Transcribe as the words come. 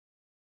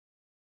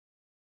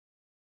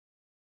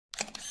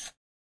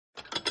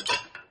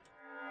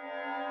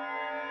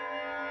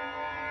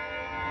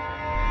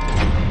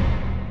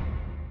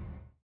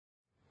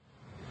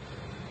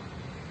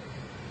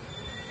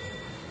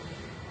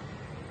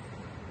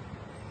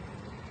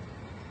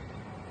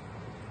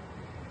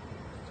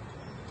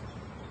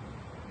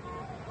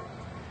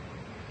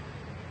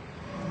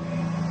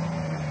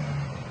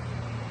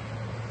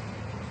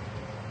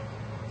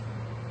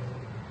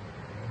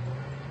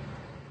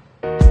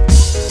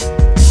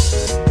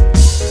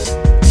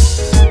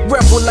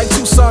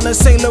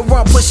selling Saint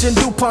Laurent, pushing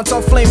DuPonts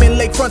off flaming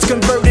lakefronts,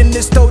 converting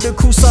this dough to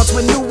croissants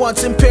with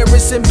nuance in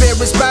Paris.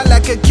 Embarrassed by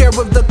lack of care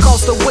of the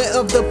cost, aware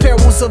of the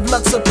perils of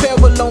Lux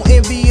apparel on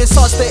envious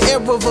hearts, the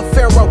air of a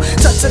pharaoh.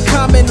 Touch a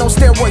comment on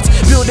steroids,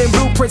 building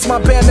blueprints. My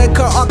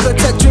Banneker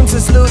architect dreams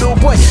as little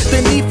boy.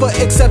 The need for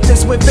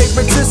acceptance when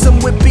favoritism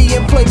would be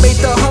in play made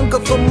the hunger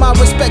for my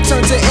respect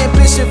turn to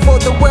ambition for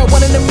the world.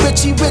 One of them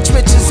rich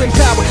riches and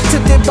power,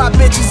 tempted by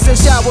bitches and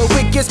shower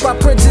with gifts by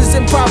princes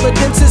and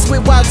providences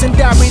with wives and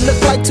dowry. Look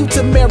like two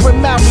Tamara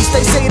Maoris.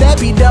 They say that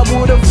be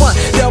double the fun,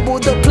 double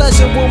the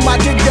pleasure. Will my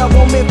dick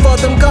double meant for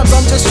them gums?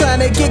 I'm just trying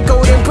to get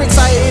golden bricks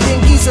higher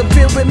than Giza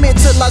pyramid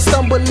till I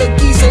stumble a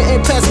Giza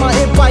and pass my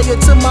empire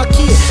to my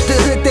kid. The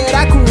hood that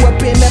I grew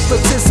up in,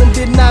 nepotism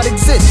did not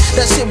exist.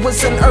 That shit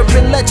was an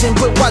urban legend,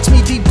 but watch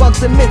me debunk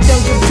the myth.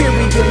 Young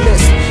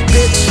imperialist,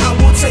 bitch. I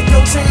will take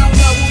your town,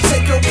 I will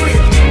take your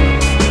crib.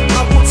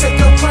 I will take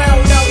your crown,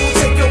 I will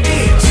take your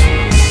bitch.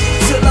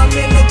 Till I'm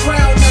in the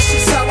ground, that's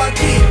just how I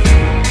get.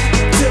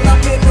 Till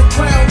I'm in the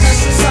ground,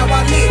 that's just how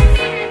I live.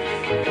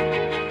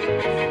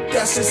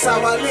 That's just how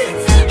I live.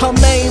 Her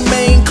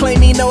main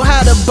claim he know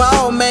how to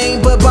ball,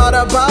 man, but bought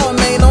a ball,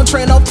 man. Don't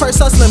train no purse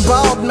hustling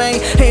bald, man.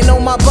 Ain't no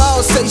my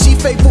balls say she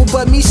faithful,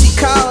 but me she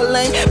call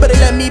lame. But it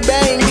let me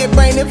bang, get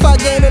brain if I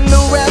gain a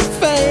new rap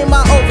fame.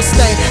 I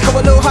overstain, go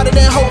a little harder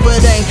than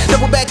Hoverdane.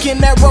 Double back in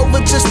that Rover,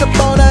 just a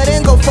boner,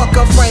 then go fuck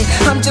a frame.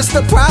 I'm just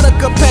a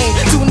product of pain,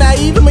 too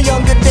naive in my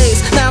younger days.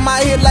 Now I'm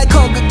out here like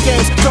Hunger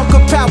Games, drunk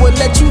of power,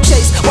 let you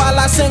chase. While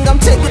I sing, I'm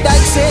taking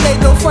dice and they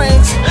go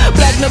frames.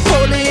 Black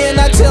Napoleon,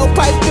 I tell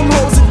pipe them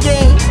hoes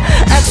again.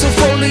 Axel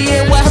Foley,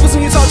 what happens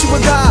when you thought you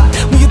were God?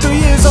 When you're 3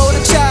 years old,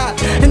 a child,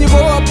 and you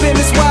grow up in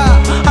this wild.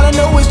 All I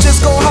know is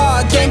just go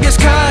hard, gang is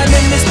kind,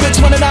 and this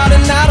bitch want it out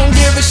and I don't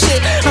give a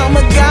shit. I'm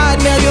a god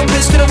now, your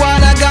bitch for the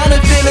while, I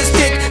gotta feel his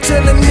dick.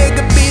 Till a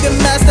nigga be the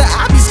master,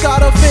 I be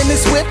scarred off in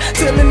this whip.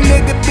 Till a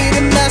nigga be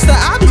the master,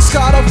 I be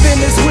scarred off in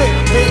this whip,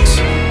 bitch.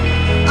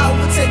 I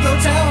will take your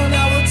town,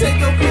 I will take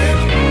your crib.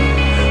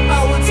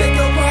 I will take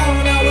your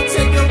crown, I will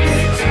take your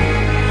bitch.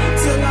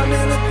 Till I'm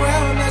in the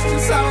ground, that's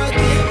just how I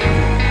get.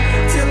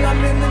 Till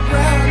I'm in the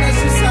ground, that's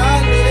just how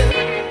I live.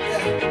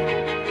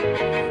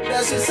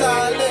 That's just how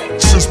I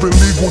live. Since been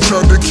legal,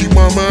 trying to keep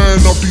my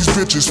mind off these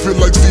bitches. Feel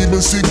like Steven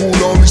Seagal,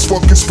 all these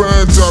fucking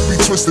spines I be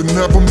twisting,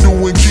 have them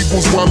doing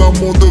kegels while I'm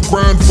on the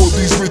grind for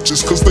these riches.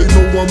 Cause they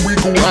know I'm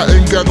regal, I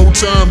ain't got no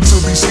time to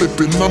be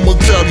slipping. I'm a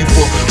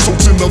caliber, so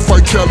tend to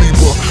fight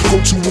caliber. Go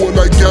to war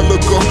like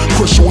Gallagher,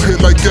 crush your head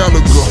like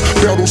Gallagher.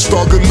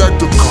 Battlestar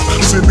Galactica,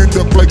 send it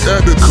up like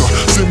Attica.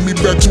 Send me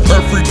back to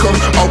Africa,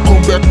 I'll come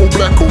back more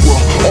blacker.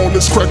 All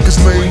this crack is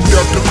named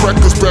after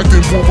crackers, back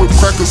in war with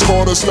crackers.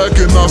 Caught us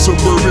slacking, our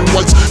suburban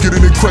whites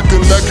getting it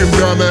cracking, lacking.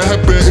 Bound to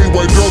happen, 8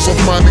 white girls off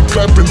Miley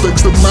clapping.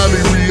 Thanks to Miley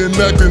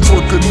reenacting,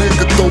 twerk a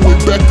nigga, throw it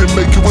back, then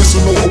make you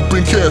whistle, no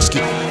open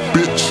casket.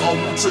 Bitch, I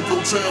will take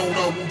your town,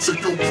 I will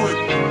take your brick.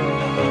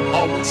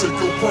 I will take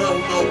your crown,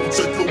 I will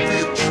take your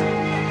bitch.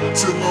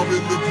 Till I'm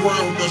in the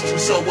ground, that's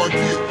just how I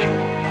get.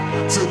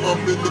 Till I'm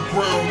in the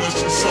ground,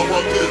 that's just how I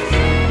live.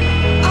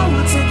 I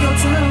will take your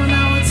town,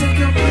 I will take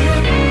your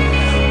crib.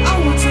 I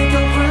will take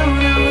your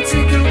crown, I will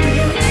take your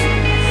bitch.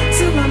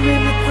 Till I'm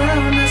in the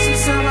ground, that's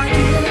just how I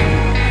get.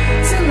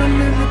 Till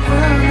I'm in the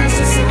ground.